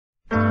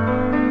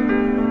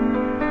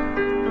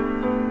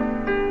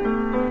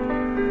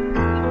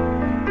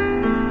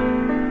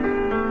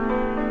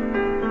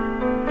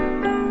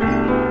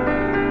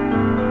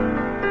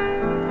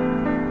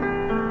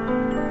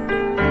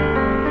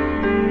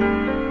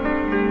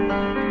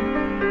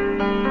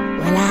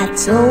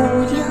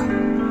told you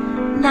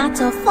not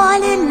to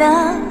fall in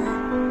love.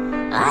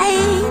 I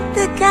ain't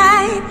the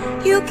kind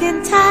you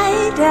can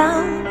tie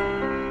down.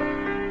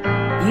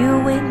 You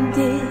went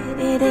did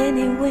it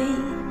anyway,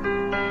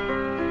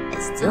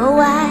 as though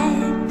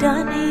I'd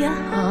done you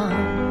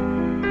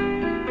harm.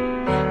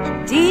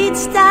 And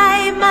each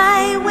time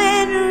I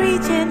went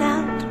reaching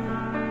out,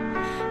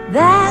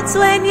 that's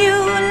when you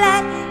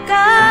let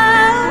go.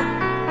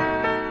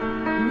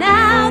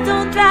 Now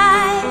don't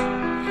try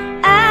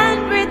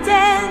and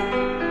pretend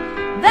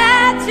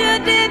that you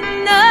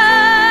didn't know.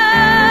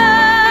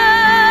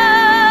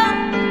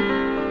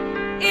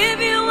 If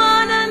you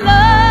wanna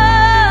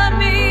love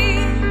me,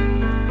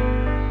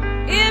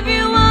 if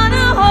you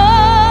wanna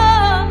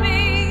hold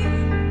me,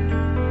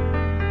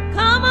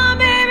 come on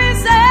baby,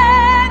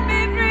 set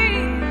me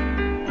free.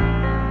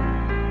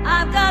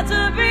 I've got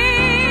to be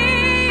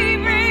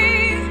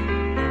free.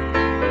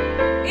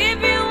 If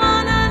you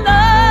wanna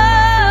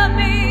love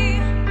me,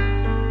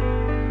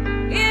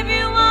 if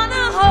you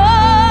wanna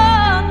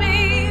hold me,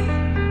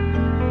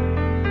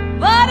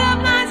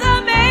 butterflies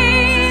are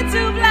made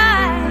to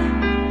fly.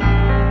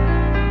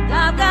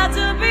 I've got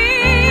to be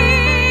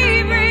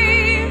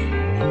free.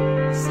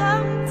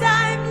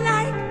 Sometimes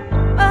like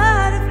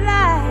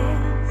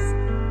butterflies.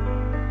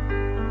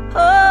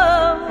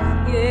 Oh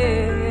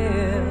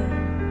yeah.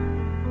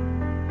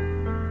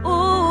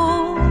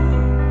 Ooh,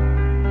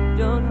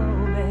 don't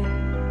hold me.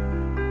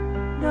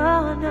 No,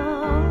 no.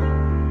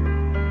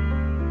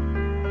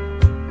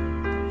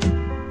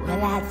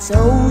 Well, I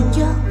told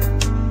you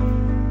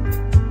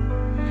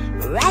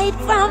right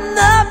from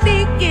the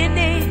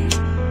beginning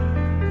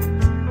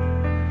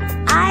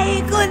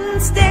I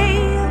couldn't stay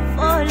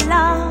for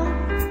long.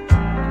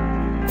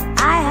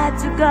 I had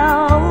to go.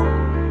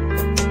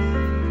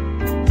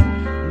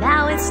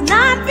 Now it's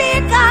not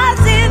because